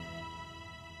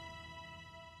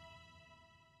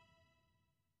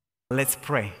Let's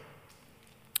pray.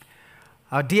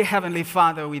 Our dear Heavenly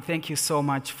Father, we thank you so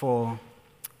much for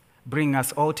bringing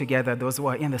us all together, those who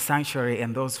are in the sanctuary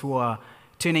and those who are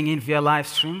tuning in via live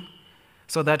stream,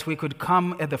 so that we could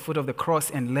come at the foot of the cross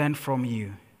and learn from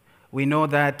you. We know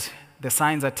that the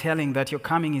signs are telling that your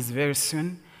coming is very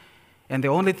soon, and the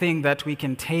only thing that we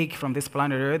can take from this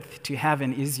planet Earth to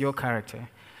heaven is your character.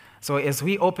 So as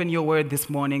we open your word this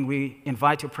morning, we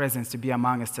invite your presence to be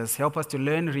amongst us. Help us to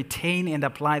learn, retain, and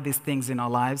apply these things in our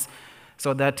lives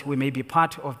so that we may be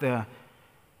part of the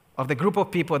group of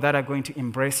people that are going to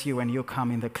embrace you when you come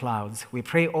in the clouds. We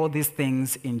pray all these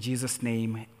things in Jesus'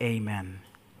 name, amen.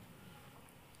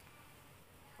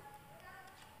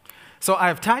 So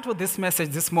I've titled this message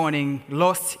this morning,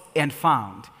 Lost and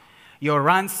Found. Your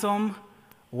ransom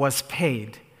was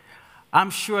paid. I'm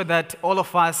sure that all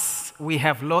of us, we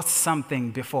have lost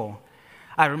something before.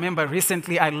 I remember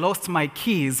recently I lost my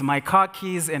keys, my car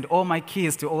keys, and all my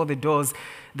keys to all the doors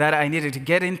that I needed to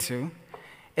get into.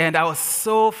 And I was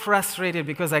so frustrated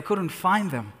because I couldn't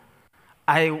find them.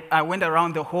 I went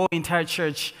around the whole entire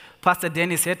church. Pastor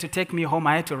Dennis had to take me home.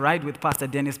 I had to ride with Pastor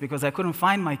Dennis because I couldn't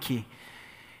find my key.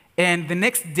 And the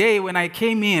next day when I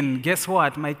came in, guess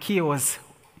what? My key was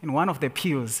in one of the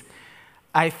pews.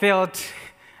 I felt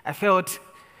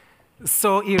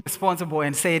so irresponsible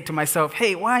and said to myself,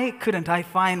 hey, why couldn't I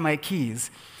find my keys?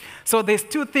 So there's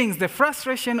two things, the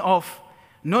frustration of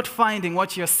not finding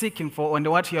what you're seeking for and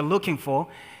what you're looking for,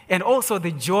 and also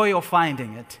the joy of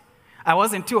finding it. I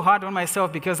wasn't too hard on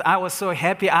myself because I was so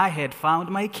happy I had found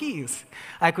my keys.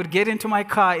 I could get into my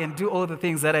car and do all the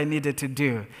things that I needed to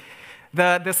do.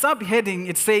 The subheading,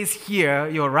 it says here,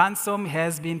 your ransom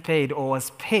has been paid or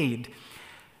was paid.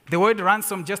 The word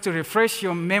ransom, just to refresh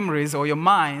your memories or your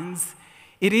minds,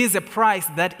 it is a price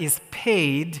that is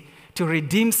paid to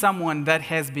redeem someone that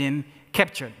has been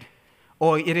captured.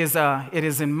 Or it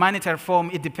is in monetary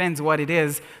form, it depends what it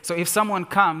is. So if someone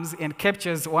comes and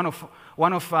captures one of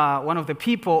the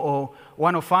people or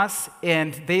one of us,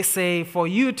 and they say, for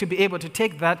you to be able to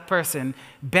take that person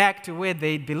back to where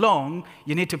they belong,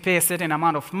 you need to pay a certain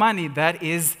amount of money, that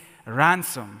is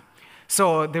ransom.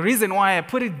 So the reason why I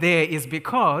put it there is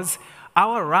because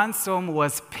our ransom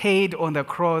was paid on the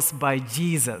cross by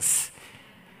Jesus.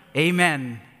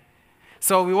 Amen.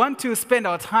 So we want to spend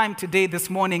our time today, this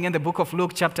morning, in the book of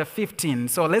Luke chapter 15.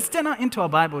 So let's turn into our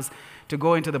Bibles to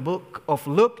go into the book of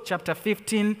Luke chapter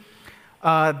 15.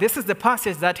 This is the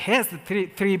passage that has the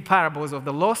three parables of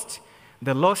the lost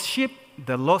sheep,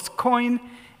 the lost coin,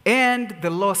 and the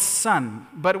lost son.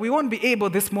 But we won't be able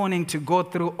this morning to go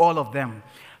through all of them.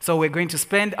 So we're going to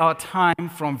spend our time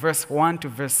from verse 1 to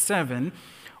verse 7,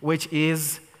 which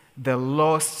is the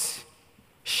lost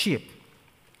sheep.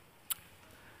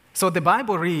 So the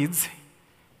Bible reads,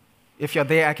 if you're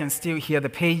there, I can still hear the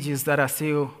pages that are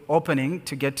still opening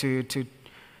to get to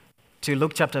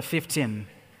Luke chapter 15.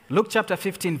 Luke chapter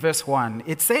 15, verse 1.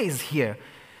 It says here,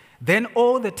 then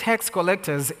all the tax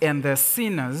collectors and the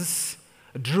sinners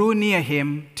drew near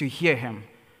him to hear him.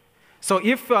 So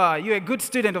if you're a good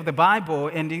student of the Bible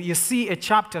and you see a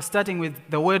chapter starting with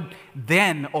the word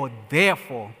then or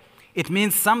therefore, it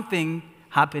means something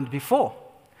happened before.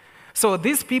 So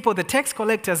these people, the tax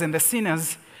collectors and the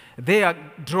sinners, they are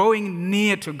drawing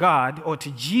near to God or to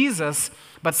Jesus,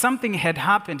 but something had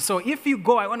happened. So if you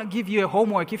go, I want to give you a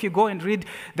homework. If you go and read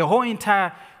the whole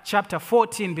entire chapter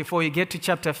 14 before you get to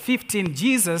chapter 15,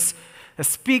 Jesus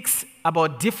speaks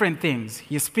about different things.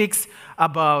 He speaks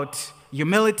about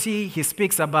humility, he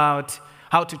speaks about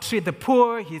how to treat the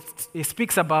poor, he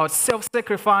speaks about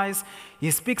self-sacrifice, he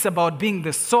speaks about being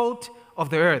the salt of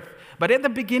the earth. But at the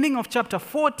beginning of chapter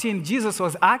 14, Jesus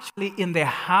was actually in the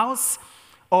house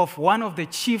of one of the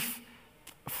chief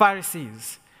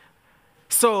Pharisees.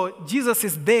 So Jesus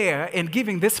is there and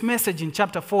giving this message in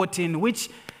chapter 14, which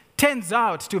turns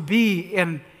out to be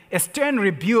a stern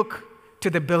rebuke to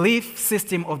the belief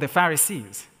system of the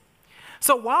Pharisees.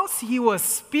 So whilst he was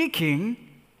speaking,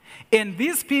 and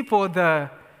these people, the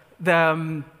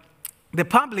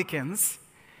publicans,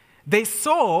 they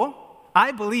saw,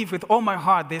 I believe with all my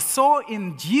heart, they saw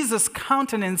in Jesus'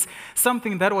 countenance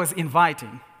something that was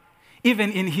inviting,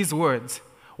 even in his words.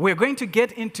 We're going to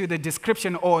get into the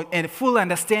description or a full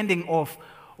understanding of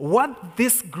what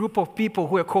this group of people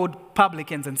who are called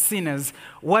publicans and sinners,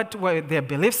 what were their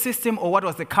belief system or what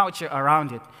was the culture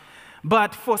around it.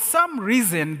 But for some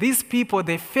reason, these people,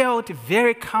 they felt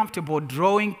very comfortable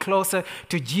drawing closer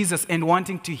to Jesus and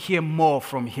wanting to hear more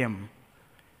from him.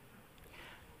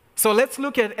 So let's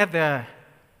look at the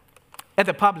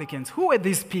publicans. Who are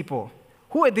these people?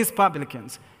 Who are these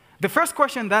publicans? The first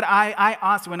question that I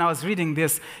asked when I was reading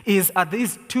this is, are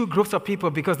these two groups of people?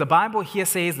 Because the Bible here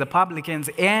says the publicans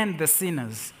and the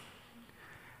sinners.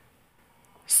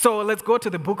 So let's go to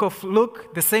the book of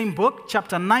Luke, the same book,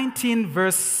 chapter 19,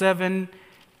 verse 7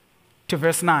 to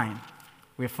verse 9.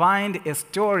 We find a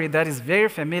story that is very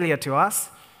familiar to us,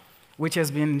 which has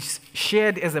been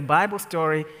shared as a Bible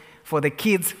story for the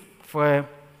kids for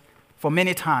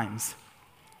many times.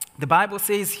 The Bible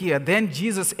says here, then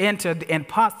Jesus entered and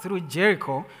passed through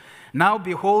Jericho. Now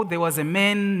behold, there was a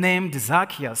man named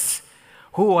Zacchaeus,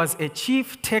 who was a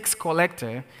chief tax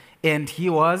collector, and he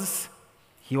was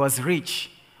rich.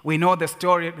 We know the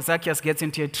story. Zacchaeus gets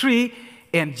into a tree,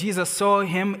 and Jesus saw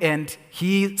him, and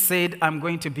he said, I'm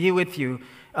going to be with you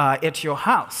at your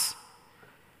house.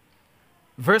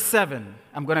 Verse 7,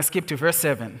 I'm going to skip to verse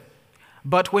 7.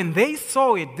 But when they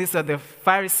saw it, these are the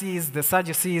Pharisees, the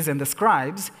Sadducees, and the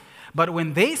scribes, but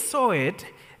when they saw it,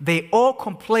 they all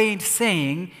complained,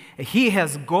 saying, he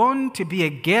has gone to be a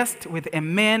guest with a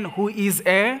man who is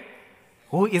a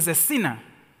sinner.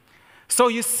 So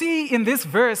you see in this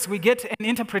verse, we get an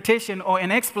interpretation or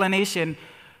an explanation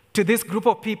to this group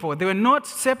of people. They were not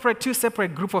two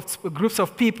separate groups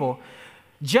of people.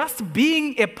 Just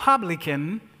being a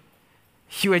publican,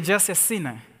 you were just a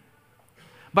sinner.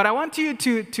 But I want you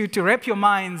to wrap your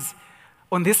minds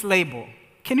on this label.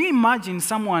 Can you imagine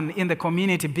someone in the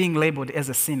community being labeled as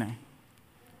a sinner?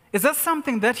 Is that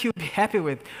something that you'd be happy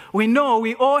with? We know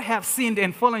we all have sinned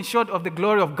and fallen short of the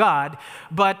glory of God,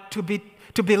 but to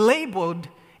be labeled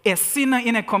a sinner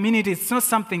in a community is not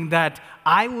something that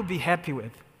I would be happy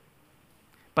with.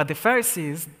 But the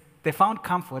Pharisees, they found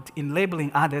comfort in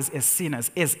labeling others as sinners,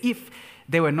 as if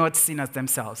they were not sinners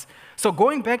themselves. So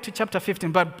going back to chapter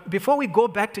 15, but before we go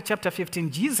back to chapter 15,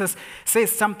 Jesus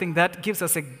says something that gives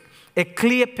us a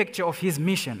clear picture of his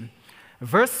mission.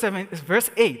 Verse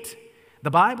 8,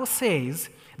 the Bible says,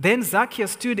 then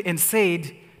Zacchaeus stood and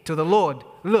said to the Lord,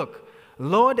 look,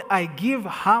 Lord, I give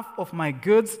half of my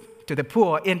goods to the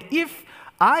poor, and if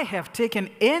I have taken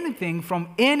anything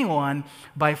from anyone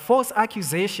by false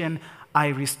accusation, I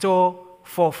restore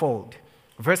fourfold.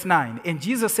 Verse 9, and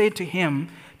Jesus said to him,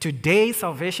 today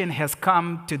salvation has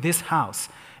come to this house,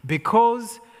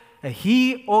 because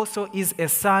he also is a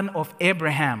son of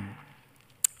Abraham.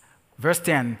 Verse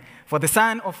 10, for the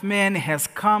Son of Man has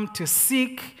come to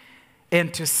seek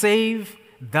and to save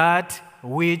that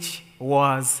which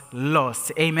was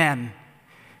lost. Amen.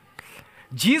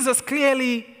 Jesus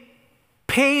clearly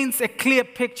paints a clear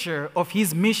picture of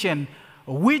his mission,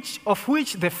 of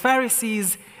which the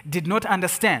Pharisees did not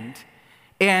understand.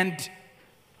 And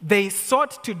they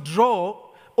sought to draw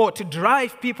or to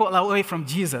drive people away from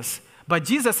Jesus. But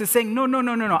Jesus is saying, no.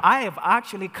 I have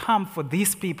actually come for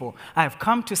these people. I have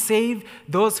come to save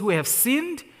those who have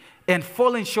sinned and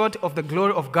fallen short of the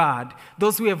glory of God,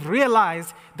 those who have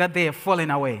realized that they have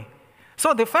fallen away.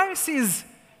 So the Pharisees,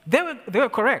 they were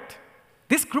correct.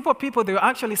 This group of people, they were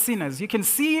actually sinners. You can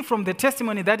see from the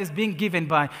testimony that is being given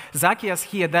by Zacchaeus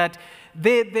here that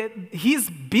his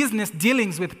business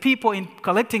dealings with people in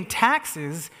collecting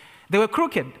taxes, they were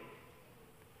crooked.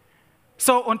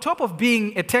 So on top of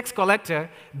being a tax collector,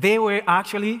 they were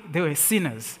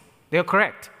sinners. They were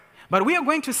correct. But we are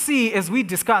going to see as we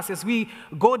discuss, as we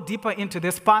go deeper into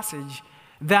this passage,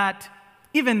 that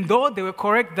even though they were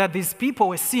correct that these people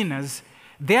were sinners,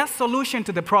 their solution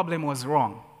to the problem was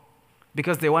wrong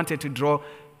because they wanted to draw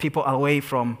people away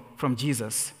from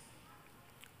Jesus.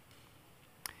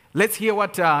 Let's hear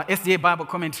what SDA Bible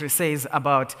Commentary says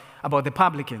about the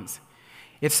publicans.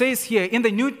 It says here, in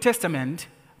the New Testament,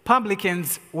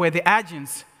 publicans were the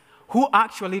agents who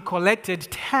actually collected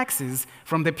taxes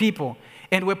from the people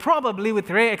and were probably,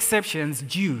 with rare exceptions,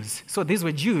 Jews. So these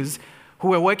were Jews who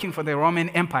were working for the Roman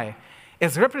Empire.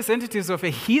 As representatives of a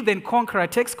heathen conqueror,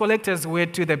 tax collectors were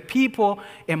to the people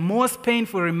a most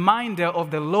painful reminder of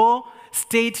the low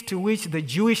state to which the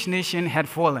Jewish nation had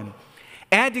fallen.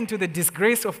 Adding to the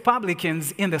disgrace of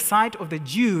publicans in the sight of the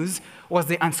Jews was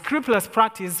the unscrupulous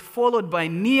practice followed by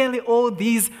nearly all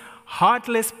these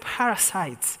heartless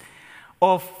parasites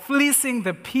of fleecing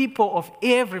the people of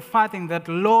every farthing that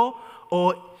law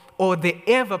or the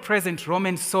ever-present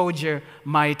Roman soldier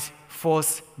might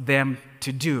force them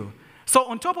to do. So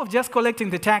on top of just collecting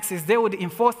the taxes, they would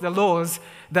enforce the laws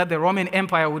that the Roman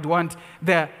Empire would want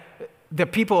the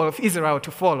people of Israel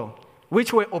to follow,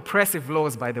 which were oppressive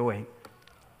laws, by the way.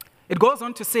 It goes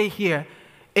on to say here,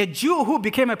 a Jew who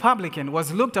became a publican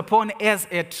was looked upon as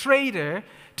a traitor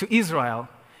to Israel,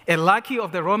 a lackey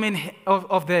of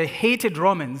the hated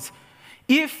Romans.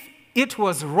 If it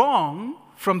was wrong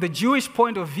from the Jewish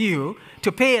point of view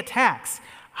to pay a tax,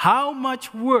 how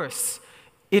much worse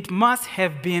it must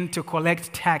have been to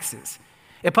collect taxes.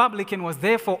 A publican was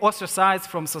therefore ostracized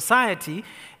from society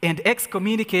and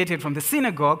excommunicated from the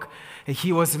synagogue.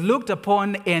 He was looked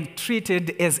upon and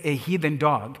treated as a heathen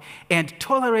dog and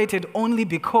tolerated only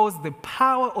because the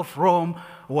power of Rome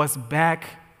was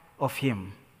back of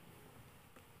him.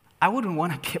 I wouldn't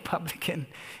want to be a publican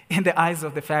in the eyes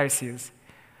of the Pharisees.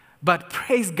 But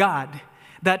praise God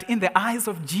that in the eyes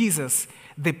of Jesus,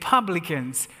 the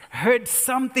publicans heard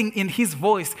something in his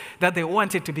voice that they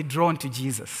wanted to be drawn to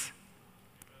Jesus.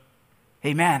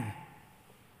 Amen.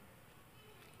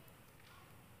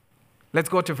 Let's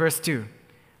go to verse 2.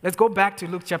 Let's go back to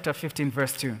Luke chapter 15,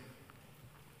 verse 2.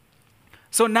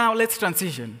 So now let's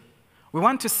transition. We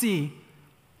want to see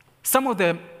some of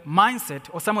the mindset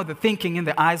or some of the thinking in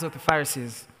the eyes of the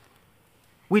Pharisees.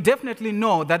 We definitely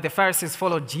know that the Pharisees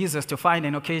followed Jesus to find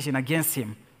an occasion against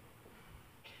him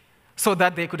so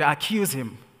that they could accuse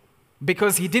him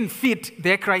because he didn't fit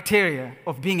their criteria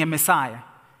of being a Messiah.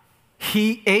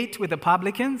 He ate with the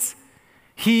publicans,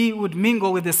 he would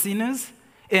mingle with the sinners,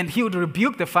 and he would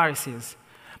rebuke the Pharisees.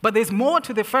 But there's more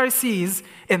to the Pharisees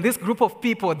and this group of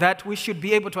people that we should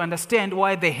be able to understand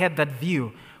why they had that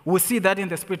view. We'll see that in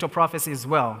the Spirit of Prophecy as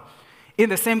well. In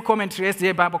the same commentary,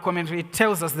 SDA Bible commentary, it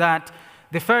tells us that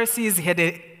the Pharisees had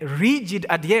a rigid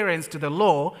adherence to the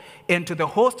law and to the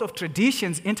host of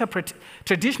traditional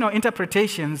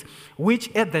interpretations,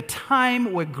 which at the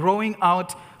time were growing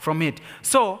out from it.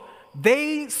 So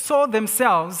they saw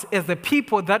themselves as the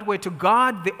people that were to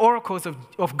guard the oracles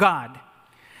of God.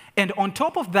 And on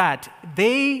top of that,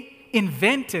 they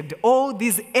invented all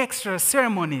these extra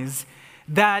ceremonies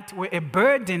that were a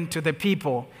burden to the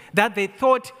people, that they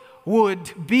thought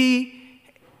would be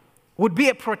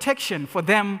a protection for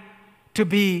them to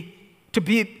be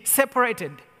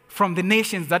separated from the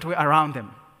nations that were around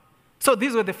them. So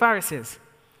these were the Pharisees.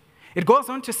 It goes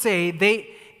on to say they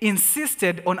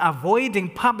insisted on avoiding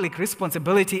public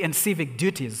responsibility and civic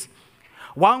duties.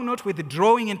 While not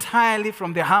withdrawing entirely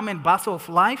from the harm and bustle of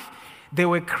life, they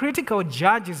were critical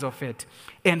judges of it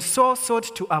and so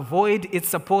sought to avoid its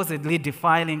supposedly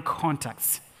defiling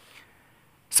contacts.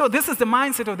 So this is the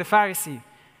mindset of the Pharisee.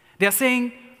 They're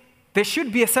saying there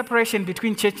should be a separation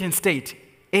between church and state.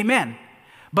 Amen.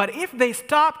 But if they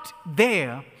stopped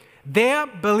there, their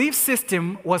belief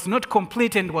system was not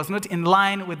complete and was not in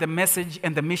line with the message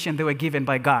and the mission they were given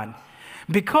by God.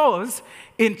 Because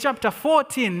in chapter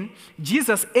 14,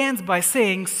 Jesus ends by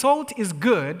saying, salt is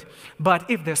good, but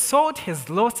if the salt has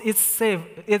lost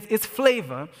its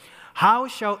flavor, how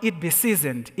shall it be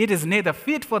seasoned? It is neither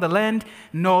fit for the land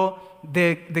nor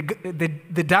the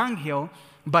dunghill,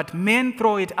 but men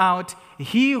throw it out.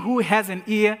 He who has an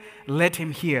ear, let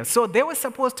him hear. So they were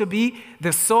supposed to be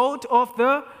the salt of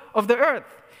the earth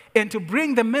and to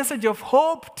bring the message of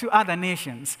hope to other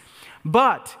nations.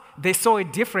 But they saw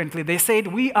it differently. They said,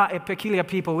 we are a peculiar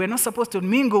people. We're not supposed to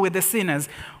mingle with the sinners.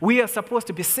 We are supposed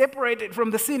to be separated from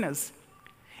the sinners.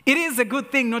 It is a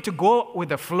good thing not to go with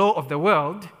the flow of the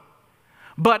world,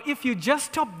 but if you just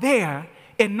stop there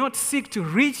and not seek to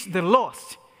reach the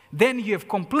lost, then you have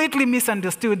completely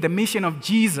misunderstood the mission of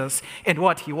Jesus and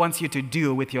what he wants you to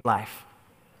do with your life.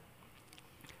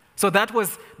 So that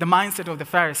was the mindset of the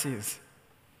Pharisees.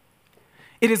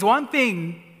 It is one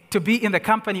thing to be in the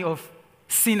company of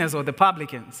sinners or the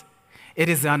publicans. It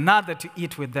is another to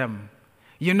eat with them.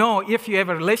 You know, if you have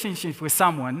a relationship with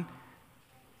someone,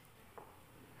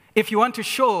 if you want to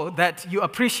show that you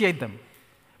appreciate them,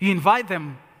 you invite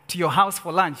them to your house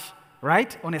for lunch,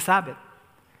 right, on a Sabbath.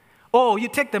 Or you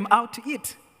take them out to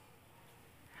eat.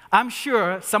 I'm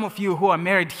sure some of you who are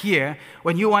married here,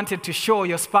 when you wanted to show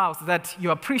your spouse that you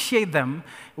appreciate them,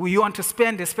 you want to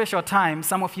spend a special time,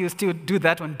 some of you still do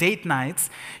that on date nights,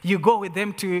 you go with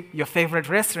them to your favorite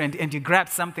restaurant and you grab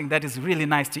something that is really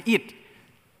nice to eat.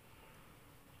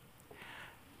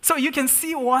 So you can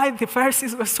see why the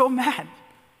Pharisees were so mad.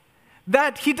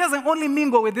 That he doesn't only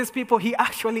mingle with these people, he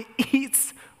actually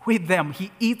eats with them.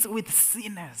 He eats with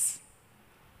sinners.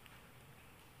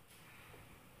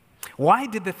 Why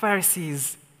did the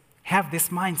Pharisees have this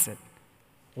mindset?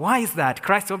 Why is that?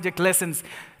 Christ Object Lessons,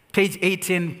 page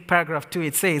 18, paragraph 2,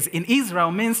 it says, in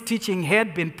Israel, men's teaching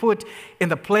had been put in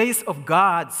the place of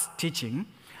God's teaching.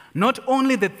 Not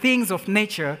only the things of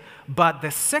nature, but the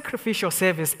sacrificial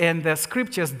service and the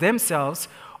scriptures themselves,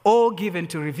 all given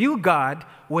to reveal God,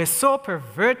 were so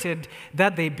perverted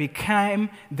that they became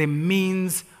the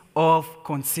means of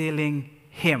concealing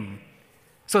him.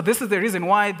 So this is the reason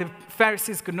why the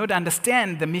Pharisees could not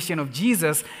understand the mission of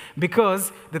Jesus,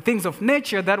 because the things of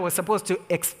nature that were supposed to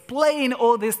explain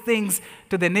all these things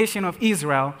to the nation of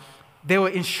Israel They were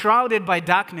enshrouded by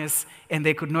darkness and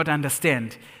they could not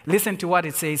understand. Listen to what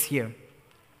it says here.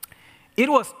 It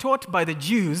was taught by the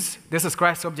Jews, this is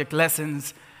Christ Object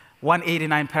Lessons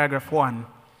 189, paragraph 1.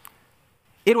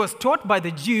 It was taught by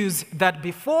the Jews that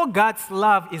before God's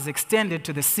love is extended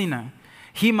to the sinner,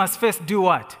 he must first do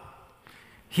what?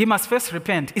 He must first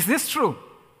repent. Is this true?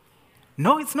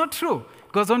 No, it's not true.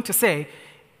 It goes on to say,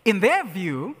 in their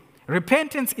view,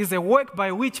 repentance is a work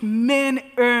by which man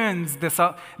earns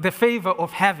the favor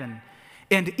of heaven.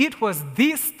 And it was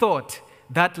this thought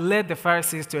that led the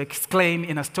Pharisees to exclaim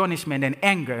in astonishment and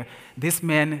anger, this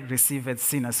man received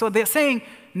sinners. So they're saying,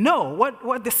 no,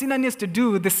 what the sinner needs to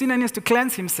do, the sinner needs to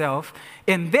cleanse himself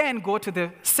and then go to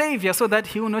the Savior so that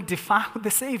he will not defile the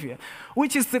Savior,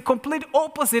 which is the complete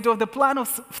opposite of the plan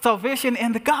of salvation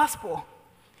and the gospel.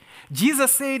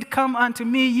 Jesus said, come unto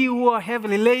me, ye who are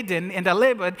heavily laden and are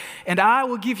labored, and I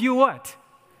will give you what?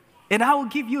 And I will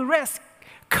give you rest.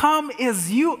 Come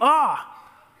as you are.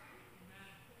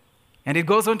 And it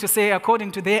goes on to say,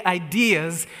 according to their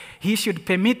ideas, he should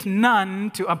permit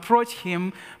none to approach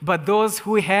him but those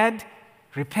who had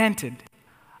repented.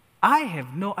 I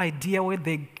have no idea where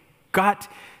they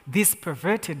got this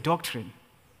perverted doctrine.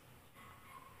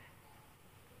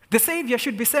 The Savior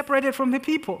should be separated from the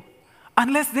people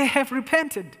unless they have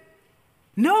repented.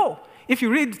 No. If you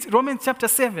read Romans chapter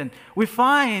 7, we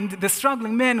find the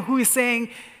struggling man who is saying,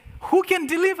 who can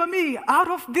deliver me out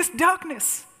of this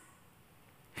darkness?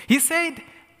 He said,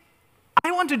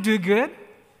 I want to do good,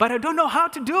 but I don't know how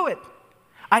to do it.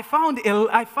 I find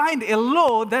a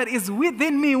law that is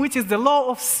within me, which is the law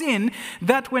of sin,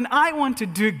 that when I want to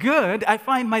do good, I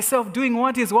find myself doing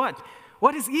what is what?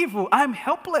 What is evil? I'm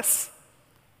helpless.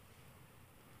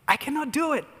 I cannot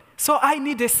do it. So I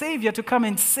need a Savior to come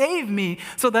and save me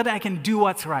so that I can do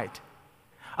what's right.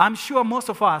 I'm sure most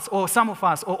of us, or some of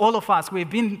us, or all of us, we've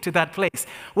been to that place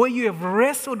where you have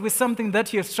wrestled with something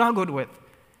that you have struggled with.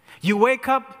 You wake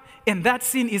up and that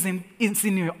sin is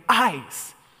in your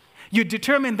eyes. You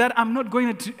determine that I'm not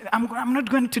going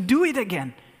to do it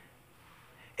again.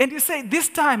 And you say, this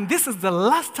is the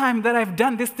last time that I've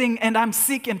done this thing and I'm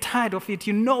sick and tired of it.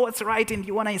 You know what's right and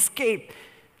you want to escape.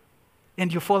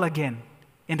 And you fall again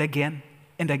and again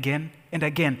and again and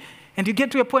again. And you get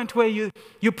to a point where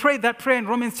you pray that prayer in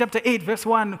Romans chapter 8, verse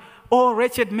 1, oh,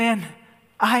 wretched man,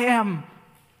 I am.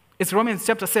 It's Romans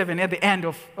chapter 7 at the end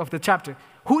of the chapter.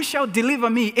 Who shall deliver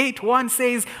me? 8:1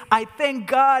 says, I thank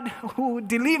God who will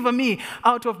deliver me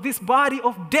out of this body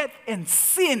of death and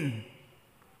sin.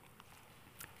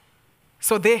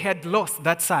 So they had lost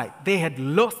that sight. They had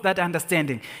lost that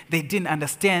understanding. They didn't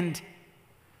understand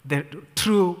the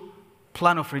true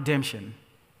plan of redemption.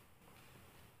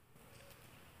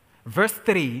 Verse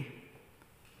 3,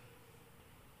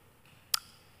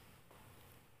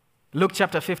 Luke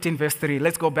chapter 15, verse 3.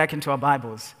 Let's go back into our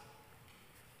Bibles.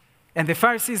 And the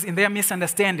Pharisees in their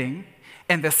misunderstanding,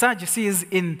 and the Sadducees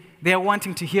in their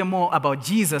wanting to hear more about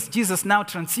Jesus, Jesus now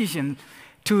transitioned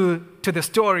to the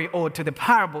story or to the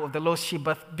parable of the lost sheep.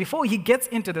 But before he gets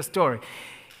into the story,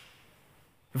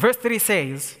 verse 3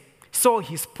 says, so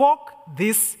he spoke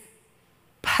this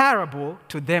parable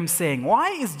to them, saying,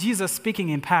 why is Jesus speaking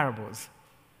in parables?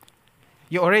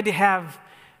 You already have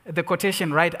the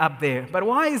quotation right up there. But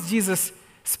why is Jesus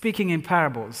speaking in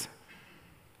parables?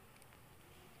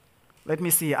 Let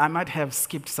me see, I might have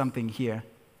skipped something here.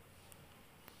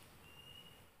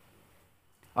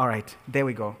 All right, there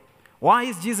we go. Why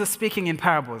is Jesus speaking in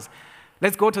parables?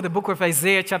 Let's go to the book of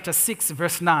Isaiah chapter 6,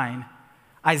 verse 9.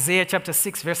 Isaiah chapter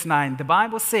 6, verse 9. The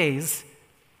Bible says,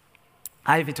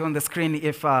 I have it on the screen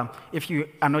if you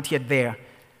are not yet there.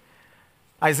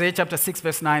 Isaiah chapter 6,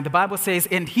 verse 9. The Bible says,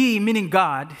 and he, meaning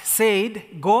God, said,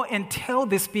 go and tell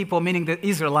this people, meaning the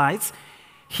Israelites,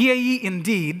 hear ye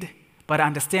indeed, but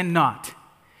understand not.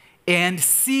 And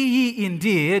see ye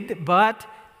indeed, but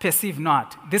perceive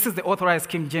not. This is the Authorized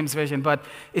King James Version, but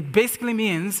it basically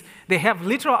means they have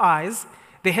literal eyes,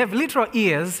 they have literal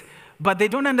ears, but they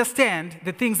don't understand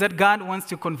the things that God wants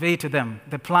to convey to them,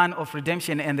 the plan of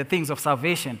redemption and the things of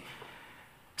salvation.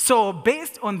 So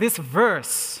based on this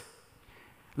verse,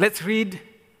 let's read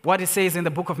what it says in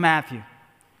the book of Matthew.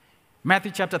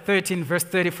 Matthew chapter 13, verse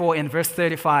 34 and verse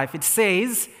 35. It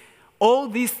says, all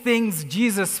these things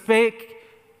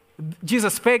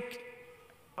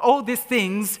all these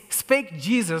things spake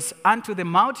Jesus unto the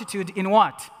multitude in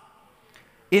what?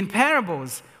 In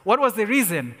parables. What was the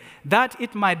reason? That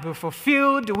it might be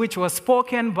fulfilled, which was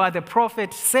spoken by the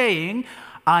prophet, saying,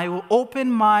 I will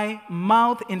open my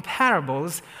mouth in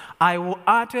parables, I will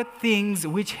utter things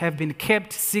which have been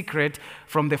kept secret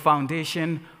from the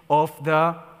foundation of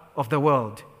the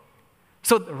world.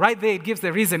 So right there, it gives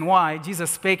the reason why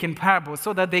Jesus spake in parables,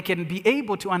 so that they can be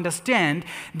able to understand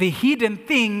the hidden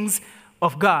things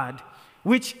of God,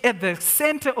 which at the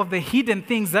center of the hidden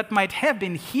things that might have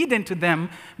been hidden to them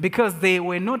because they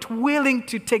were not willing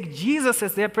to take Jesus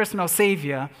as their personal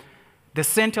Savior, the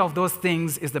center of those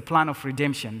things is the plan of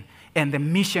redemption and the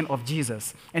mission of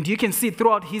Jesus. And you can see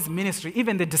throughout his ministry,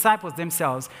 even the disciples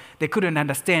themselves, they couldn't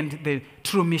understand the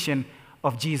true mission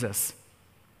of Jesus.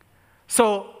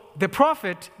 So the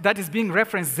prophet that is being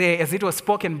referenced there, as it was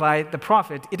spoken by the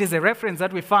prophet, it is a reference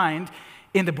that we find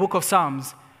in the book of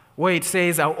Psalms, where it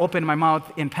says, I'll open my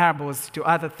mouth in parables to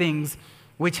other things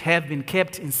which have been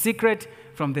kept in secret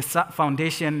from the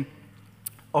foundation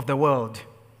of the world.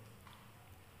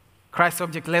 Christ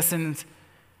Object Lessons,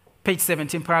 page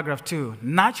 17, paragraph 2.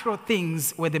 Natural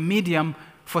things were the medium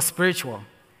for spiritual.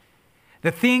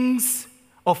 The things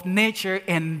of nature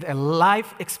and the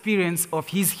life experience of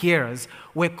his hearers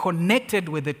were connected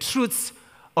with the truths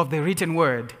of the written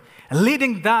word,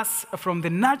 leading thus from the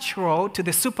natural to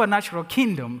the supernatural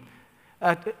kingdom,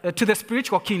 to the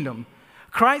spiritual kingdom.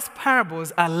 Christ's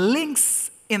parables are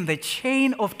links in the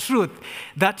chain of truth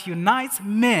that unites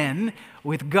men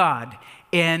with God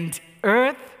and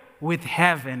earth with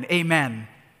heaven. Amen.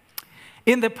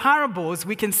 In the parables,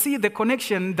 we can see the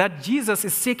connection that Jesus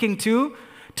is seeking to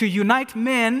unite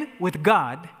men with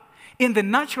God in the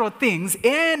natural things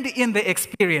and in the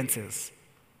experiences.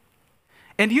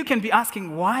 And you can be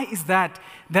asking, why is that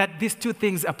these two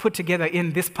things are put together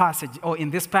in this passage or in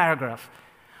this paragraph?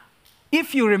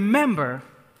 If you remember,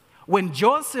 when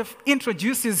Joseph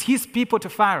introduces his people to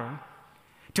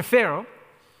Pharaoh,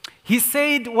 he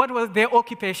said, what was their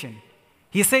occupation?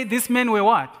 He said these men were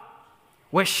what?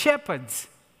 Were shepherds.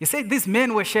 He said these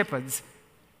men were shepherds.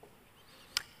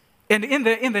 And in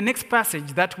the next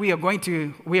passage that we are going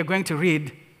to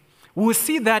read, we will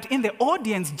see that in the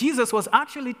audience, Jesus was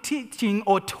actually teaching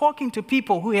or talking to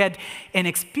people who had an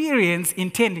experience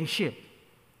in tending sheep.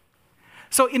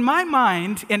 So in my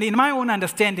mind and in my own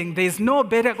understanding, there is no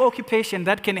better occupation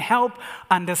that can help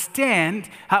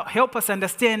us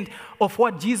understand of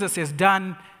what Jesus has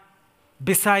done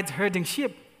besides herding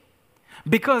sheep.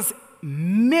 Because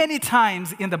many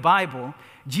times in the Bible,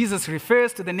 Jesus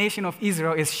refers to the nation of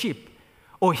Israel as sheep,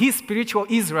 or his spiritual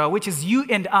Israel, which is you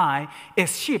and I,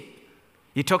 as sheep.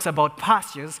 He talks about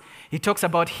pastures. He talks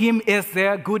about him as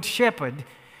their good shepherd.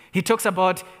 He talks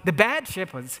about the bad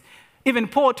shepherds. Even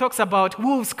Paul talks about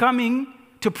wolves coming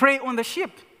to prey on the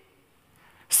sheep.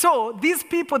 So these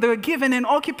people, they were given an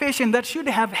occupation that should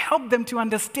have helped them to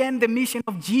understand the mission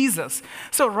of Jesus.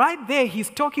 So right there, he's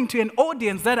talking to an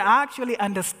audience that actually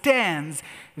understands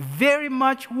very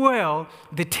much well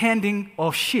the tending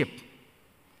of sheep.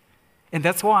 And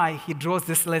that's why he draws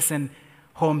this lesson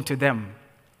home to them.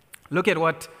 Look at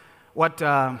what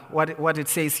it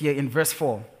says here in verse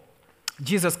 4.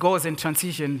 Jesus goes and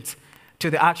transitions to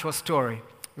the actual story.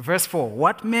 Verse 4,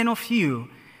 what man of you,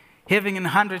 having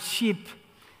 100 sheep,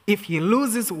 if he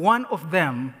loses one of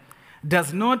them,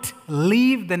 does not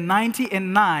leave the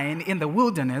 99 in the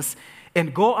wilderness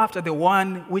and go after the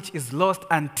one which is lost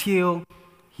until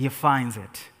he finds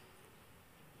it?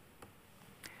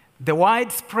 The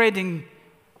widespreading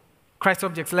Christ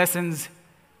Objects Lessons,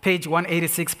 page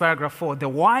 186, paragraph 4. The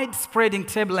widespreading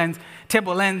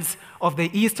tablelands of the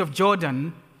east of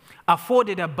Jordan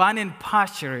afforded abundant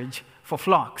pasturage for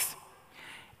flocks.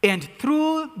 And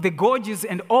through the gorges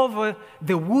and over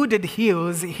the wooded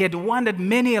hills, he had wandered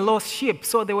many a lost sheep.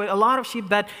 So there were a lot of sheep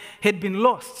that had been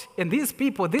lost. And these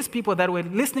people that were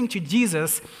listening to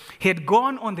Jesus had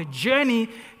gone on the journey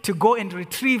to go and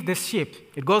retrieve the sheep.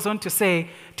 It goes on to say,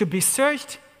 to be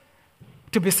searched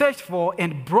for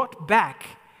and brought back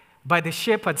by the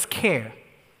shepherd's care.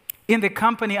 In the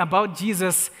company about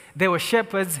Jesus, there were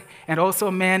shepherds and also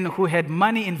men who had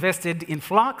money invested in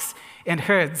flocks and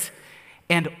herds,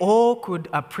 and all could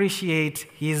appreciate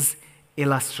his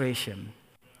illustration.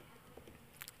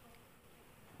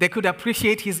 They could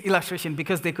appreciate his illustration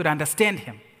because they could understand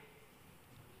him.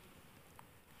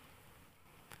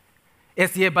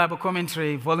 SDA Bible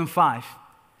Commentary, Volume 5.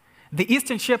 The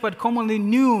Eastern shepherd commonly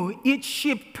knew each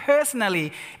sheep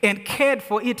personally and cared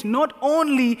for it not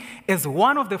only as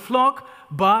one of the flock,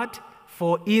 but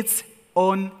for its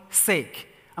own sake.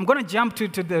 I'm going to jump to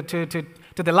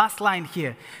the last line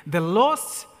here. The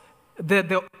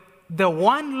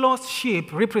one lost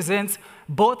sheep represents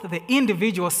both the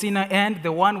individual sinner and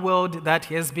the one world that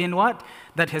has been what?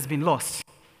 That has been lost.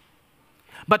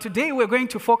 But today we're going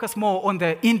to focus more on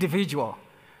the individual.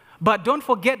 But don't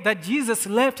forget that Jesus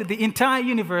left the entire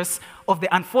universe of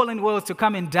the unfallen world to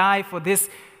come and die for this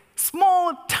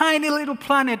small, tiny little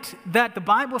planet that the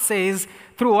Bible says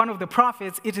through one of the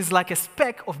prophets, it is like a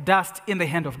speck of dust in the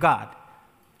hand of God.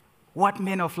 What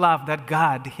manner of love that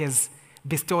God has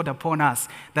bestowed upon us,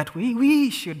 that we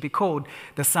should be called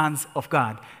the sons of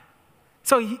God.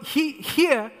 So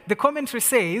here, the commentary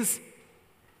says,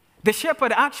 the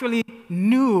shepherd actually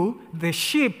knew the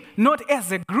sheep not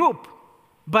as a group,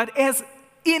 but as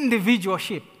individual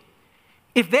sheep.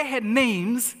 If they had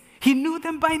names, he knew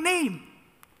them by name.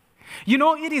 You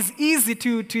know, it is easy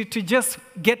to just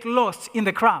get lost in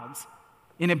the crowds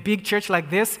in a big church like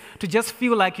this, to just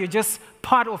feel like you're just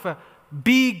part of a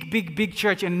big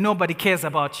church and nobody cares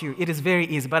about you. It is very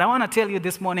easy. But I want to tell you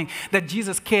this morning that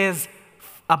Jesus cares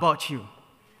about you.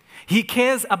 He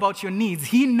cares about your needs.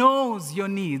 He knows your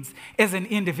needs as an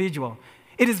individual.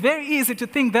 It is very easy to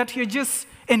think that you're just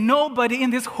a nobody in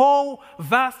this whole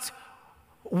vast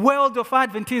world of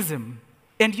Adventism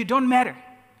and you don't matter.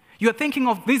 You're thinking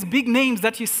of these big names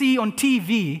that you see on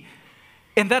TV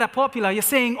and that are popular. You're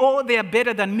saying, oh, they are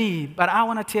better than me. But I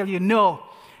want to tell you, no,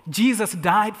 Jesus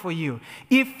died for you.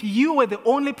 If you were the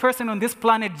only person on this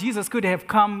planet, Jesus could have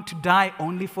come to die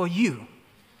only for you.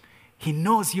 He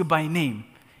knows you by name.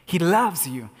 He loves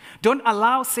you. Don't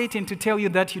allow Satan to tell you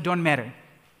that you don't matter.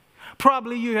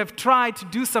 Probably you have tried to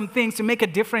do some things to make a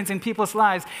difference in people's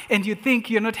lives and you think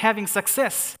you're not having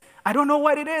success. I don't know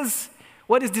what it is,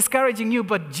 what is discouraging you,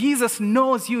 but Jesus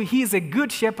knows you. He is a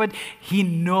good shepherd. He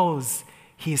knows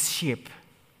his sheep.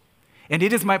 And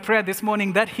it is my prayer this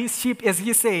morning that his sheep, as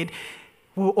he said,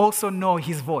 will also know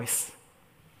his voice.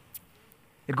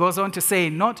 It goes on to say,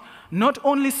 not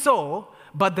only so,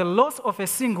 but the loss of a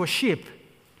single sheep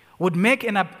would make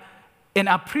an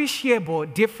appreciable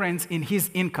difference in his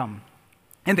income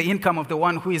and the income of the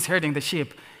one who is herding the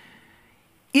sheep.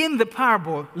 In the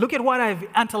parable, look at what I've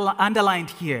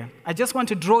underlined here. I just want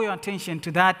to draw your attention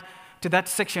to that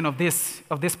section of this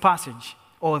passage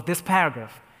or this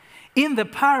paragraph. In the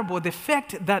parable, the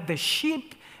fact that the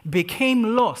sheep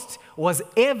became lost was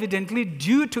evidently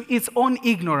due to its own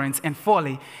ignorance and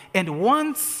folly, and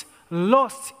once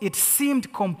lost, it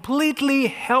seemed completely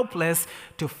helpless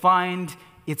to find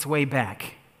its way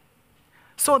back.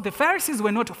 So the Pharisees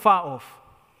were not far off.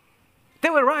 They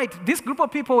were right. This group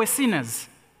of people were sinners.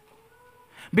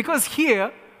 Because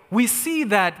here, we see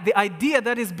that the idea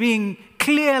that is being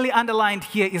clearly underlined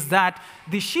here is that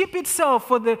the sheep itself,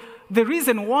 for the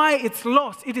reason why it's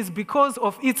lost, it is because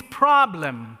of its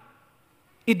problem.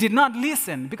 It did not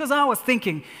listen. Because I was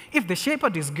thinking, if the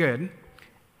shepherd is good,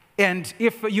 and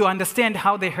if you understand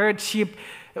how they herd sheep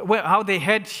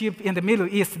in the Middle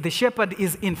East, the shepherd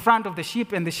is in front of the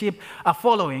sheep and the sheep are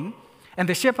following. And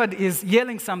the shepherd is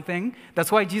yelling something.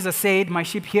 That's why Jesus said, my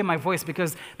sheep hear my voice,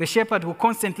 because the shepherd will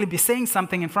constantly be saying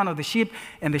something in front of the sheep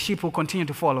and the sheep will continue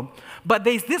to follow. But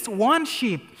there's this one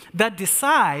sheep that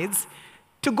decides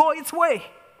to go its way.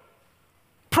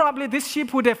 Probably this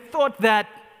sheep would have thought that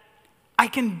I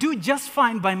can do just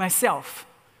fine by myself.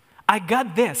 I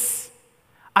got this.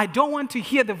 I don't want to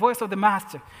hear the voice of the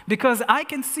master because I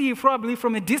can see probably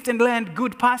from a distant land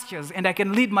good pastures and I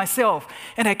can lead myself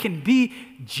and I can be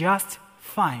just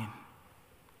fine.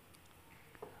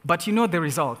 But you know the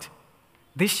result.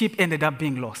 This sheep ended up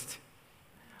being lost.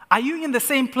 Are you in the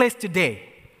same place today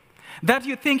that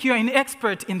you think you're an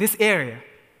expert in this area?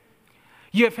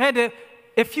 You have had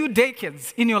a few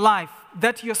decades in your life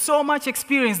that you're so much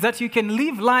experienced that you can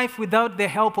live life without the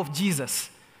help of Jesus.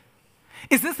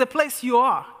 Is this the place you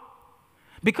are?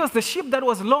 Because the sheep that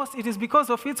was lost, it is because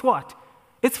of its what?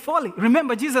 Its folly.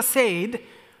 Remember, Jesus said,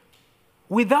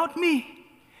 without me,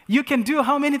 you can do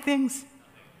how many things?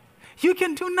 You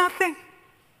can do nothing.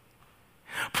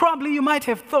 Probably you might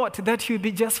have thought that you'd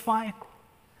be just fine.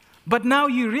 But now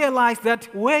you realize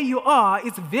that where you are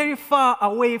is very far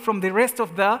away from the rest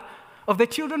of the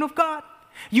children of God.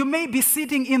 You may be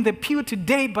sitting in the pew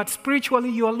today, but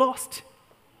spiritually you are lost.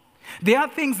 There are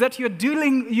things that you're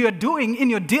doing in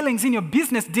your dealings, in your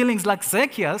business dealings like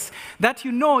Zacchaeus, that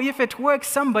you know if at work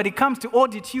somebody comes to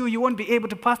audit you, you won't be able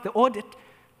to pass the audit.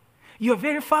 You're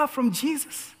very far from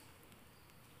Jesus.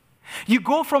 You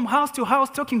go from house to house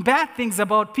talking bad things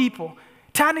about people,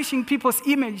 tarnishing people's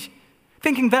image,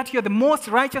 thinking that you're the most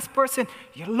righteous person.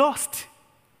 You're lost.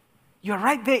 You're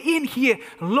right there in here,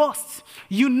 lost.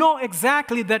 You know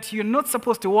exactly that you're not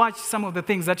supposed to watch some of the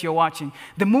things that you're watching.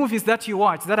 The movies that you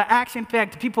watch that are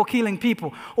action-packed, people killing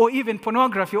people, or even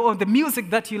pornography, or the music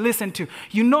that you listen to.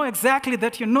 You know exactly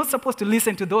that you're not supposed to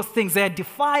listen to those things. They are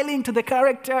defiling to the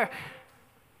character.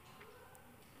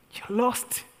 You're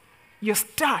lost. You're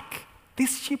stuck.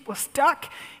 This sheep was stuck.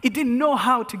 It didn't know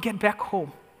how to get back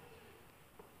home.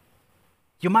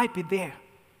 You might be there.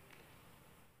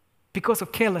 because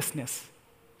of carelessness.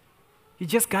 You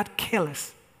just got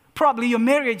careless. Probably your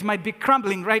marriage might be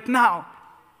crumbling right now.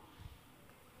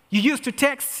 You used to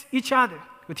text each other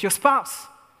with your spouse.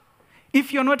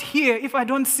 If you're not here, if I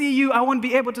don't see you, I won't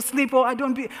be able to sleep, or I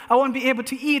won't be able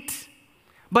to eat.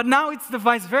 But now it's the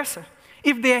vice versa.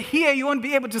 If they're here, you won't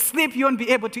be able to sleep, you won't be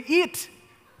able to eat.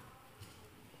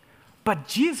 But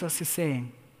Jesus is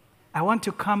saying, I want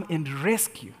to come and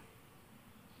rescue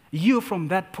you from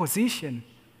that position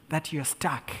that you're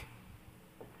stuck.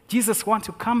 Jesus wants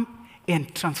to come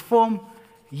and transform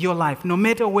your life, no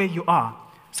matter where you are.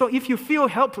 So if you feel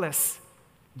helpless,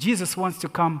 Jesus wants to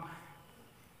come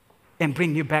and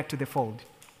bring you back to the fold.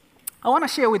 I want to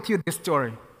share with you this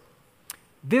story.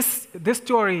 This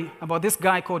story about this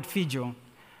guy called Fijo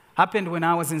happened when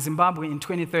I was in Zimbabwe in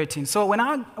 2013. So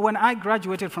when I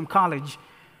graduated from college,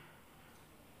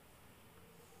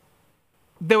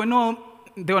 there were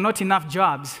not enough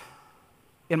jobs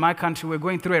in my country. We were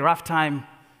going through a rough time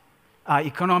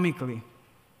economically.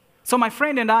 So my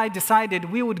friend and I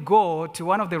decided we would go to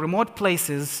one of the remote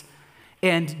places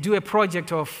and do a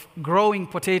project of growing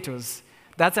potatoes.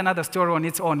 That's another story on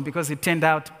its own because it turned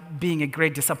out being a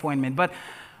great disappointment. But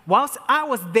whilst I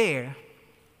was there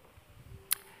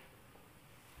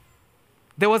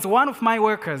was one of my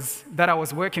workers that I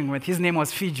was working with. His name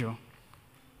was Fijo.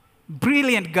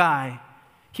 Brilliant guy.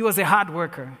 He was a hard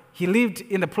worker. He lived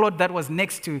in the plot that was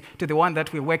next to the one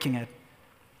that we were working at.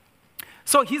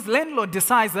 So his landlord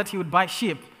decides that he would buy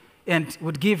sheep and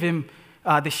would give him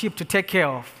the sheep to take care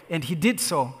of. And he did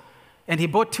so. And he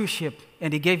bought 2 sheep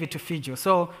and he gave it to Fijo.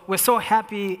 So we're so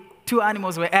happy 2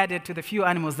 animals were added to the few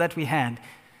animals that we had.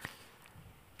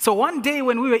 So one day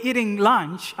when we were eating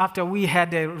lunch, after we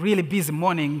had a really busy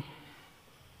morning,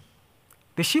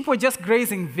 the sheep were just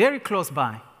grazing very close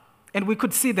by. And we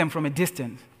could see them from a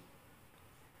distance.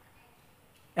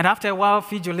 And after a while,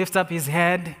 Fijo lifts up his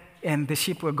head and the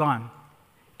sheep were gone.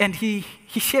 And he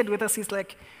shared with us, he's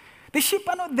like, the sheep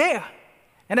are not there.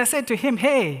 And I said to him,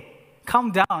 hey,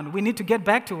 calm down. We need to get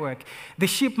back to work. The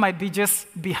sheep might be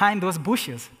just behind those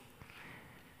bushes.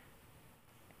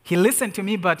 He listened to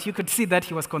me, but you could see that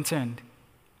he was concerned.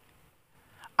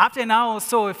 After an hour or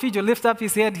so, Fijo lifts up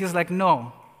his head. He's like,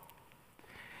 no,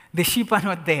 the sheep are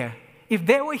not there. If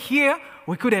they were here,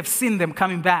 we could have seen them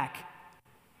coming back.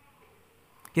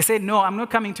 He said, no, I'm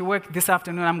not coming to work this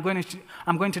afternoon. I'm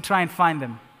going to try and find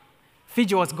them.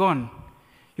 Fijo was gone.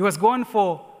 He was gone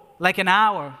for like an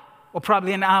hour or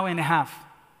probably an hour and a half.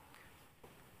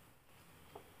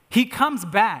 He comes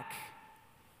back,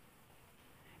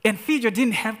 and Fijo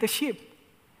didn't have the sheep.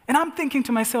 And I'm thinking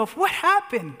to myself, what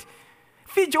happened?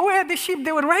 Fijo, where are the sheep?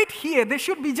 They were right here. They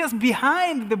should be just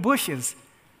behind the bushes.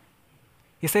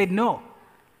 He said, no.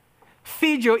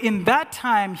 Fijo, in that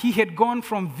time, he had gone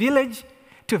from village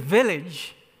to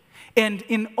village. And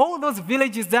in all those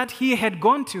villages that he had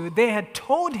gone to, they had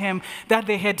told him that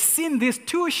they had seen these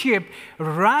 2 sheep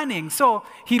running. So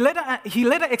he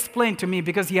later explained to me,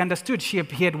 because he understood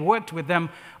sheep, he had worked with them,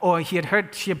 or he had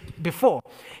heard sheep before.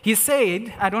 He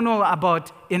said, I don't know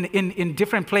about in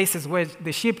different places where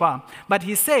the sheep are, but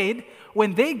he said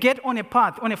when they get on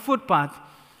a footpath,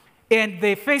 and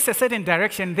they face a certain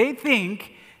direction, they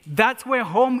think that's where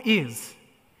home is.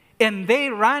 And they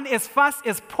run as fast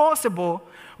as possible,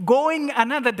 going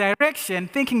another direction,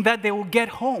 thinking that they will get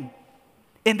home.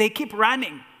 And they keep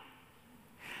running.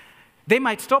 They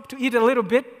might stop to eat a little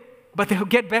bit, but they'll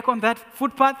get back on that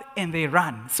footpath and they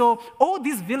run. So all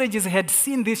these villages had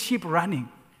seen these sheep running.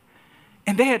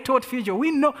 And they had told Fijo, we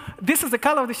know this is the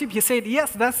color of the sheep. He said,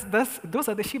 yes, those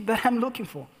are the sheep that I'm looking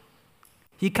for.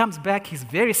 He comes back, he's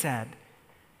very sad.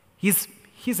 He's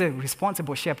a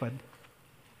responsible shepherd.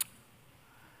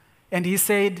 And he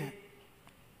said,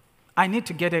 I need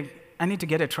to get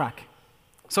a truck.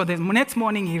 So the next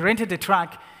morning, he rented a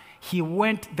truck. He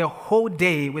went the whole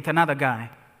day with another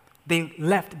guy.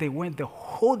 They went the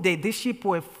whole day. These sheep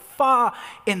were far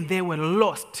and they were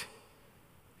lost.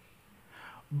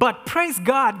 But praise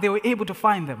God, they were able to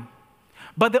find them.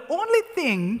 But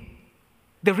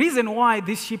the reason why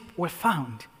these sheep were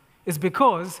found is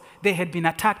because they had been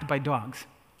attacked by dogs.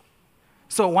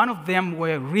 So one of them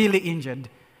were really injured,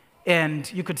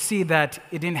 and you could see that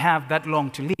it didn't have that long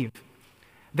to live.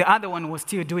 The other one was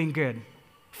still doing good.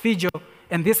 Fijo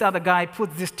and this other guy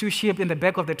put these 2 sheep in the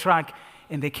back of the truck,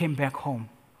 and they came back home.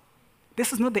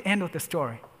 This is not the end of the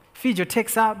story. Fijo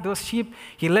takes out those sheep.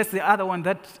 He lets the other one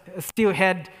that still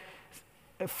had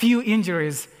a few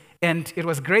injuries, and it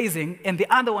was grazing, and the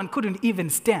other one couldn't even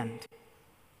stand.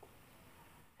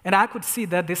 And I could see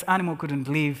that this animal couldn't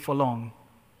live for long.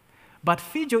 But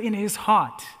Fijo, in his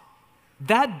heart,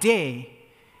 that day,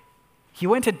 he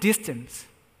went a distance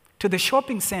to the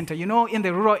shopping center. You know, in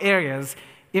the rural areas,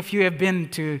 if you have been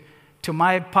to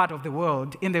my part of the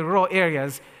world, in the rural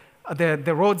areas,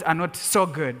 the roads are not so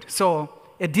good. So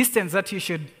a distance that you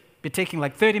should be taking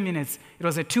like 30 minutes, it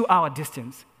was a 2-hour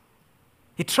distance.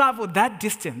 He traveled that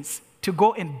distance to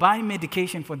go and buy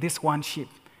medication for this one sheep,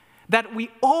 that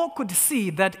we all could see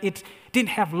that it didn't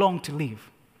have long to live.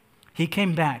 He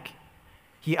came back.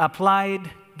 He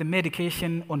applied the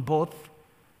medication on both,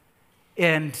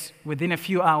 and within a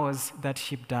few hours, that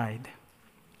sheep died.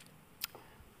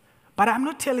 But I'm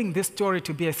not telling this story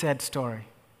to be a sad story.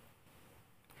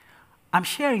 I'm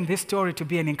sharing this story to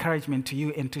be an encouragement to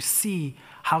you and to see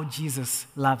how Jesus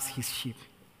loves his sheep.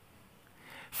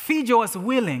 Fijo was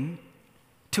willing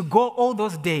to go all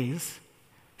those days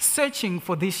searching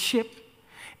for this sheep,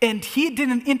 and he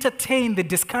didn't entertain the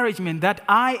discouragement that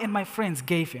I and my friends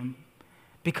gave him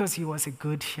because he was a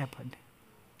good shepherd.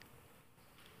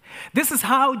 This is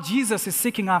how Jesus is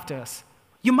seeking after us.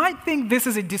 You might think this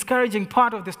is a discouraging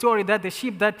part of the story, that the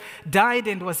sheep that died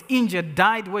and was injured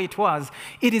died where it was.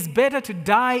 It is better to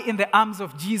die in the arms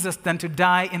of Jesus than to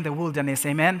die in the wilderness.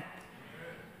 Amen?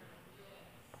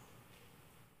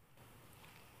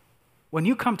 When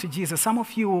you come to Jesus, some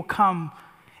of you will come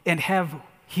and have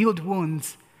healed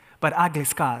wounds but ugly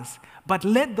scars. But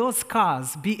let those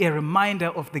scars be a reminder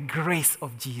of the grace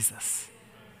of Jesus.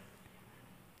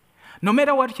 No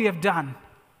matter what you have done,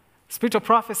 Spirit of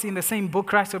Prophecy, in the same book,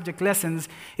 Christ Object Lessons,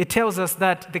 it tells us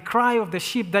that the cry of the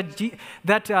sheep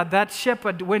that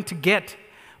shepherd went to get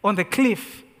on the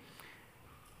cliff,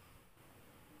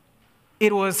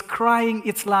 it was crying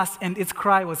its last, and its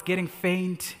cry was getting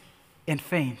faint and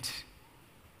faint.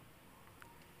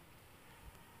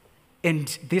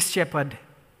 And this shepherd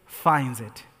finds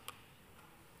it.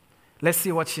 Let's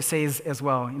see what she says as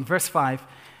well. In verse 5,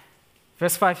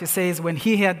 she says, when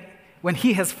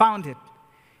he has found it,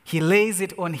 he lays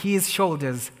it on his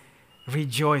shoulders,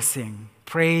 rejoicing.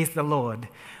 Praise the Lord.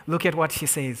 Look at what she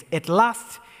says. At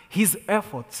last, his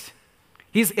effort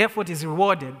is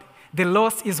rewarded. The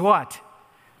lost is what?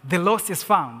 The lost is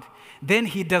found. Then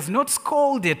he does not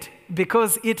scold it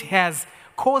because it has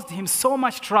caused him so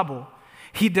much trouble.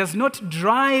 He does not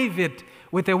drive it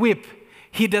with a whip.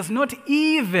 He does not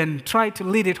even try to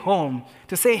lead it home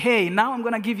to say, hey, now I'm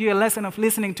going to give you a lesson of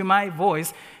listening to my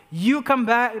voice. You come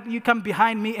back, you come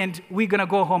behind me, and we're going to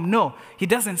go home. No, he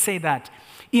doesn't say that.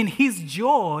 In his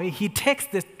joy, he takes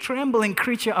the trembling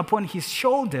creature upon his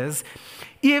shoulders.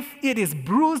 If it is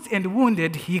bruised and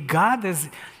wounded, he gathers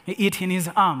it in his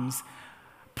arms,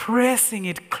 pressing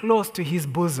it close to his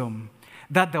bosom,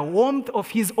 that the warmth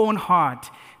of his own heart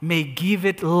may give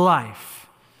it life.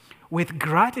 With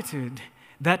gratitude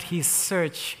that his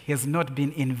search has not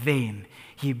been in vain,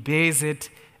 he bears it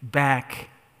back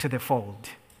to the fold.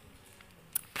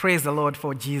 Praise the Lord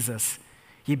for Jesus.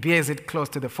 He bears it close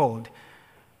to the fold.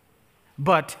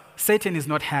 But Satan is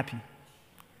not happy.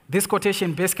 This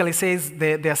quotation basically says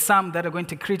there are some that are going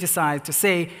to criticize, to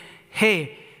say,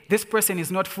 hey, this person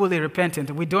is not fully repentant.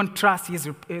 We don't trust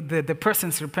the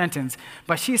person's repentance.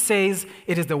 But she says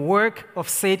it is the work of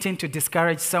Satan to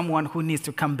discourage someone who needs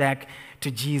to come back to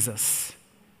Jesus.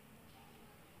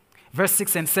 Verse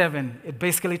 6 and 7, it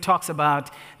basically talks about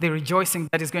the rejoicing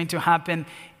that is going to happen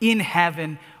in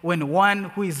heaven when one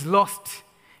who is lost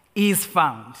is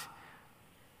found.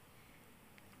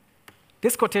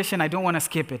 This quotation, I don't want to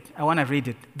skip it. I want to read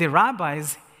it. The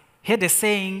rabbis had a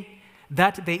saying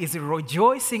that there is a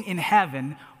rejoicing in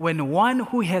heaven when one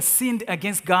who has sinned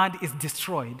against God is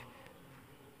destroyed.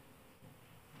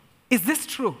 Is this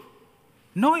true?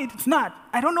 No, it's not.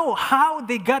 I don't know how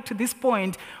they got to this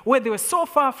point where they were so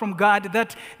far from God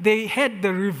that they had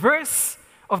the reverse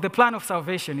of the plan of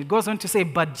salvation. It goes on to say,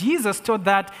 but Jesus taught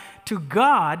that to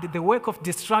God, the work of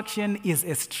destruction is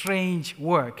a strange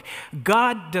work.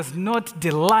 God does not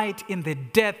delight in the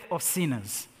death of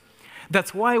sinners.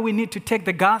 That's why we need to take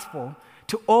the gospel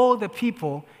to all the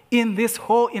people in this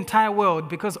whole entire world,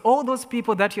 because all those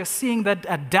people that you're seeing that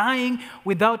are dying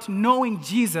without knowing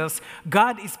Jesus,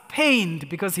 God is pained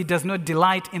because he does not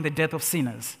delight in the death of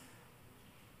sinners.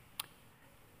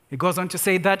 It goes on to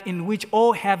say that in which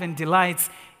all heaven delights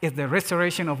is the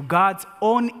restoration of God's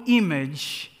own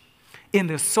image in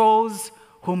the souls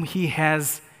whom he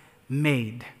has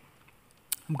made.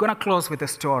 I'm going to close with a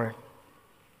story.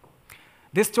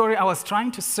 This story, I was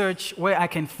trying to search where I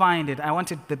can find it. I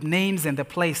wanted the names and the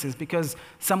places because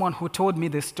someone who told me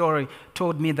this story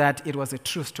told me that it was a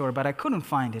true story, but I couldn't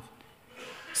find it.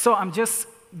 So I'm just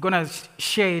going to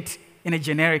share it in a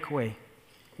generic way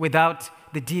without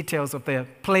the details of the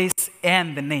place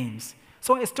and the names.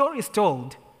 So a story is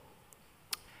told.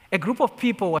 A group of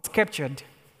people was captured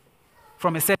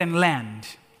from a certain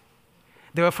land.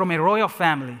 They were from a royal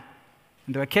family.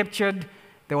 And they were captured.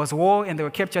 There was war, and they were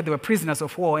captured. They were prisoners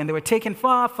of war, and they were taken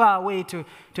far, far away to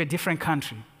a different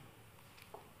country.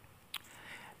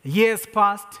 Years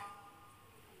passed,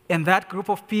 and that group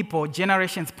of people,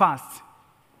 generations passed.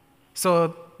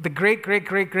 So the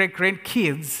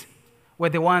great-great-great-great-great-kids were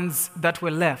the ones that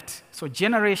were left. So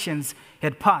generations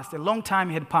had passed, a long time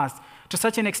had passed, to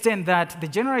such an extent that the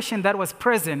generation that was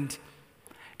present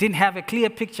didn't have a clear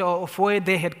picture of where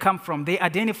they had come from. They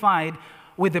identified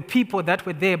with the people that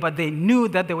were there, but they knew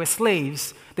that they were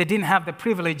slaves. They didn't have the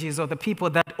privileges of the people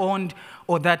that owned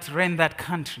or that ran that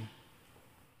country.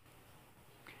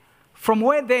 From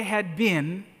where they had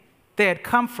been, they had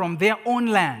come from their own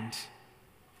land.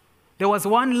 There was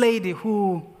one lady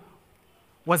who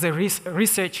was a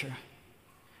researcher.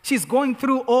 She's going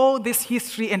through all this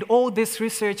history and all this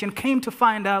research and came to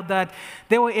find out that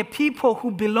there were a people who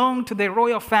belonged to the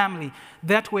royal family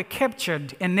that were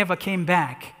captured and never came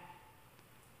back.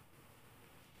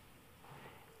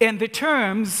 And the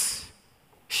terms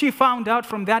she found out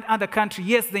from that other country,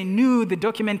 yes, they knew the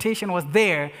documentation was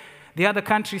there. The other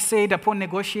country said upon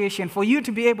negotiation, for you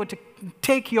to be able to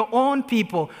take your own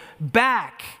people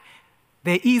back,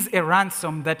 there is a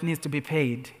ransom that needs to be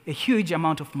paid, a huge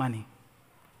amount of money.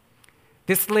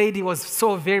 This lady was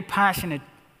so very passionate,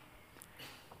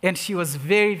 and she was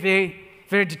very, very,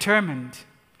 very determined.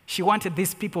 She wanted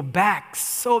these people back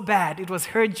so bad. It was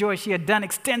her joy. She had done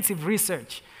extensive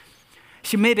research.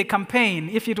 She made a campaign.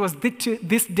 If it was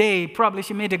this day, probably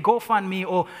she made a GoFundMe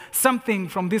or something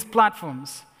from these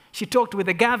platforms. She talked with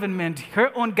the government,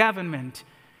 her own government,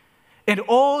 and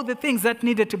all the things that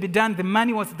needed to be done. The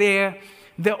money was there.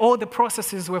 All the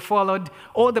processes were followed.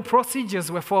 All the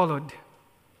procedures were followed.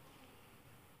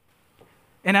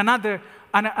 And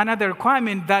another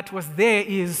requirement that was there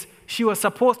is she was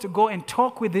supposed to go and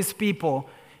talk with these people.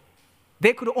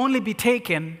 They could only be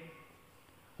taken,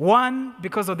 one,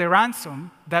 because of the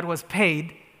ransom that was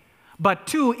paid, but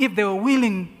two, if they were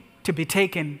willing to be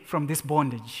taken from this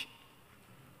bondage.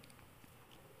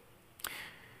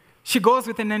 She goes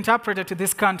with an interpreter to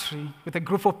this country with a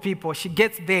group of people. She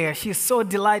gets there. She's so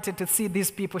delighted to see these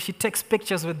people. She takes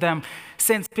pictures with them,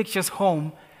 sends pictures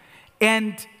home,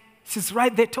 and she's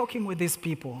right there talking with these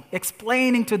people,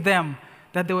 explaining to them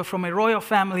that they were from a royal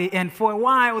family, and for a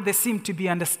while they seemed to be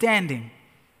understanding.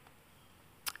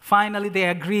 Finally, they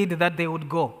agreed that they would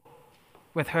go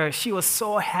with her. She was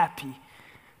so happy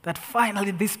that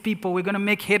finally these people were going to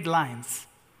make headlines.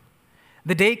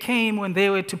 The day came when they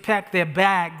were to pack their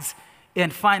bags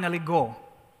and finally go.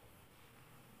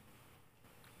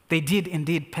 They did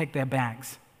indeed pack their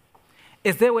bags.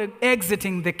 As they were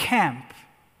exiting the camp,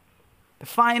 the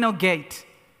final gate,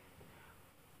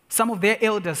 some of their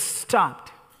elders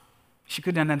stopped. She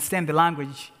couldn't understand the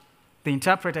language. The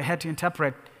interpreter had to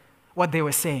interpret what they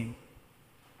were saying.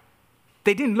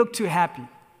 They didn't look too happy.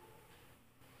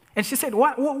 And she said,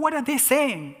 what are they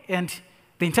saying? And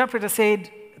the interpreter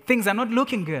said, things are not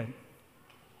looking good.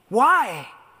 Why?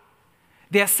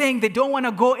 They are saying they don't want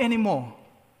to go anymore.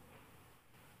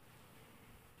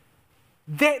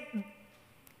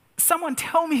 Someone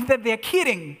tell me that they're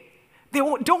kidding. They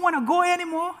don't want to go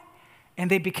anymore. And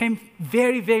they became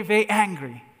very, very, very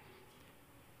angry.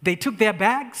 They took their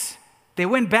bags. They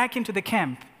went back into the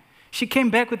camp. She came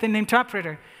back with an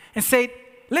interpreter and said,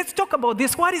 let's talk about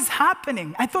this. What is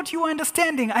happening? I thought you were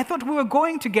understanding. I thought we were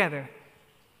going together.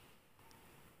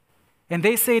 And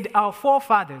they said, our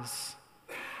forefathers,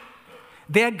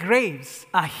 their graves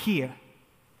are here.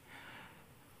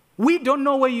 We don't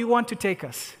know where you want to take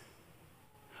us.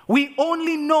 We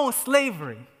only know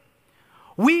slavery.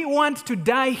 We want to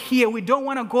die here. We don't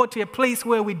want to go to a place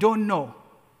where we don't know.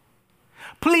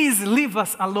 Please leave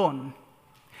us alone.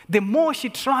 The more she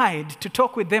tried to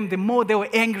talk with them, the more they were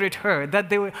angry at her, that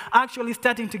they were actually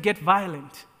starting to get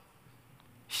violent.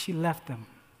 She left them.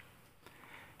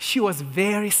 She was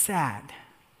very sad.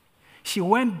 She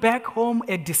went back home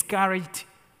a discouraged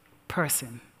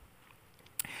person.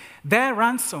 Their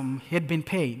ransom had been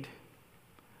paid,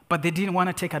 but they didn't want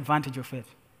to take advantage of it.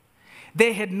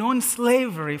 They had known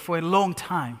slavery for a long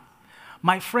time.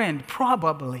 My friend,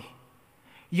 probably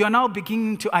you're now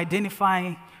beginning to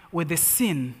identify with the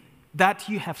sin that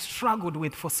you have struggled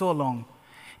with for so long,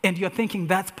 and you're thinking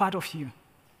that's part of you.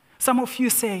 Some of you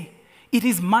say, it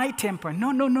is my temper.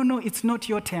 No, it's not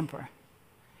your temper.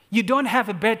 You don't have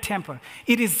a bad temper.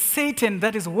 It is Satan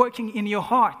that is working in your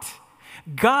heart.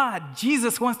 God,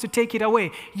 Jesus wants to take it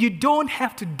away. You don't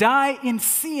have to die in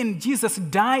sin. Jesus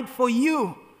died for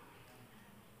you.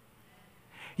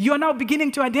 You are now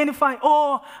beginning to identify,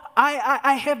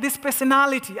 I have this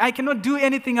personality. I cannot do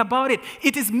anything about it.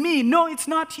 It is me. No, it's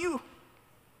not you.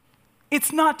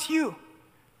 It's not you.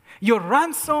 Your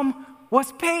ransom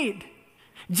was paid.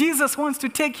 Jesus wants to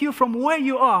take you from where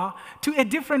you are to a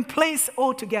different place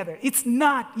altogether. It's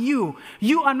not you.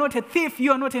 You are not a thief.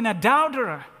 You are not an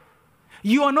adulterer.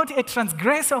 You are not a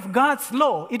transgressor of God's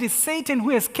law. It is Satan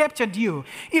who has captured you,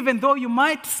 even though you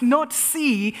might not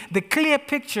see the clear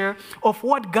picture of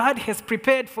what God has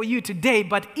prepared for you today.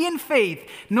 But in faith,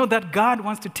 know that God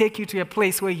wants to take you to a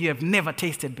place where you have never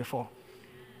tasted before.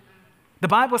 The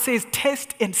Bible says,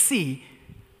 taste and see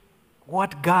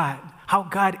how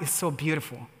God is so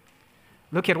beautiful.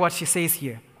 Look at what she says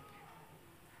here.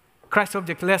 Christ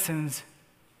Object Lessons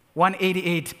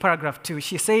 188, paragraph 2.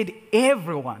 She said,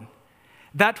 everyone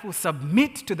that will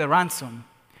submit to the ransom,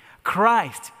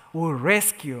 Christ will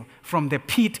rescue from the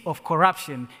pit of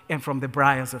corruption and from the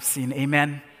briars of sin.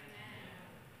 Amen?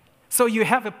 So you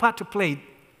have a part to play.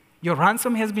 Your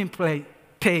ransom has been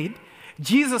paid.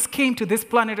 Jesus came to this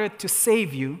planet Earth to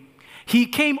save you. He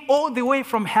came all the way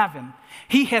from heaven.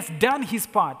 He has done his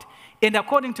part. And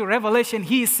according to Revelation,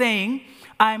 he is saying,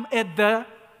 I'm at the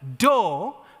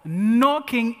door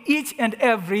knocking each and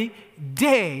every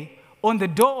day on the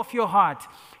door of your heart.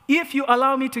 If you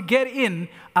allow me to get in,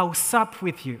 I will sup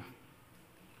with you.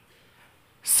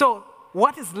 So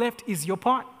what is left is your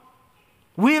part.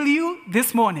 Will you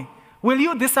this morning, will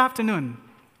you this afternoon,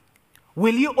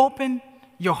 will you open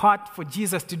your heart for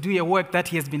Jesus to do a work that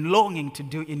he has been longing to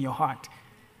do in your heart?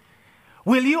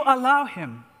 Will you allow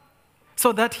him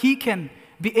so that he can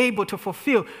be able to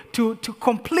fulfill, to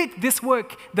complete this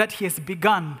work that he has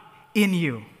begun in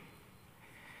you?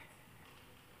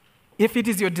 If it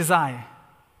is your desire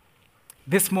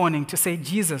this morning to say,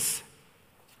 Jesus,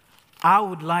 I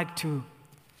would like to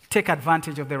take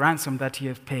advantage of the ransom that you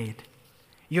have paid.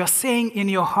 You're saying in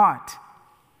your heart,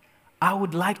 I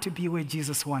would like to be where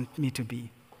Jesus wants me to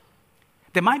be.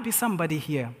 There might be somebody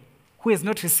here who has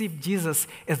not received Jesus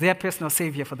as their personal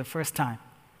Savior for the first time.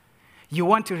 You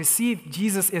want to receive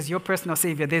Jesus as your personal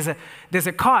Savior. There's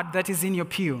a card that is in your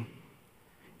pew,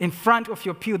 in front of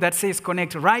your pew, that says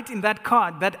Connect. Write in that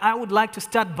card that I would like to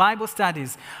start Bible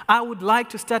studies. I would like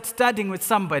to start studying with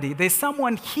somebody. There's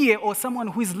someone here or someone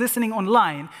who is listening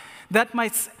online that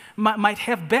might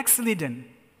have backslidden.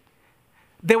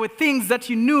 There were things that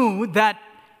you knew that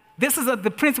this is the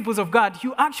principles of God.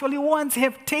 You actually once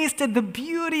have tasted the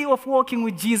beauty of walking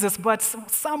with Jesus, but for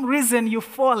some reason you've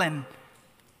fallen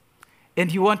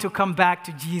and you want to come back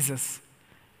to Jesus.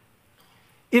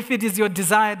 If it is your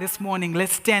desire this morning,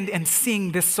 let's stand and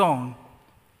sing this song.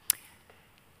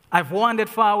 I've wandered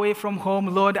far away from home.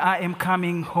 Lord, I am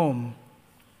coming home.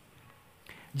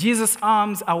 Jesus'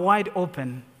 arms are wide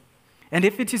open. And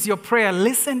if it is your prayer,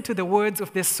 listen to the words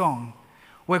of this song.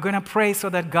 We're going to pray so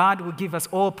that God will give us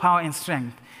all power and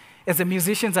strength. As the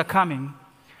musicians are coming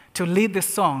to lead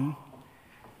this song,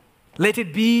 let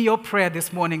it be your prayer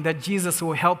this morning that Jesus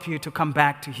will help you to come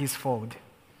back to his fold.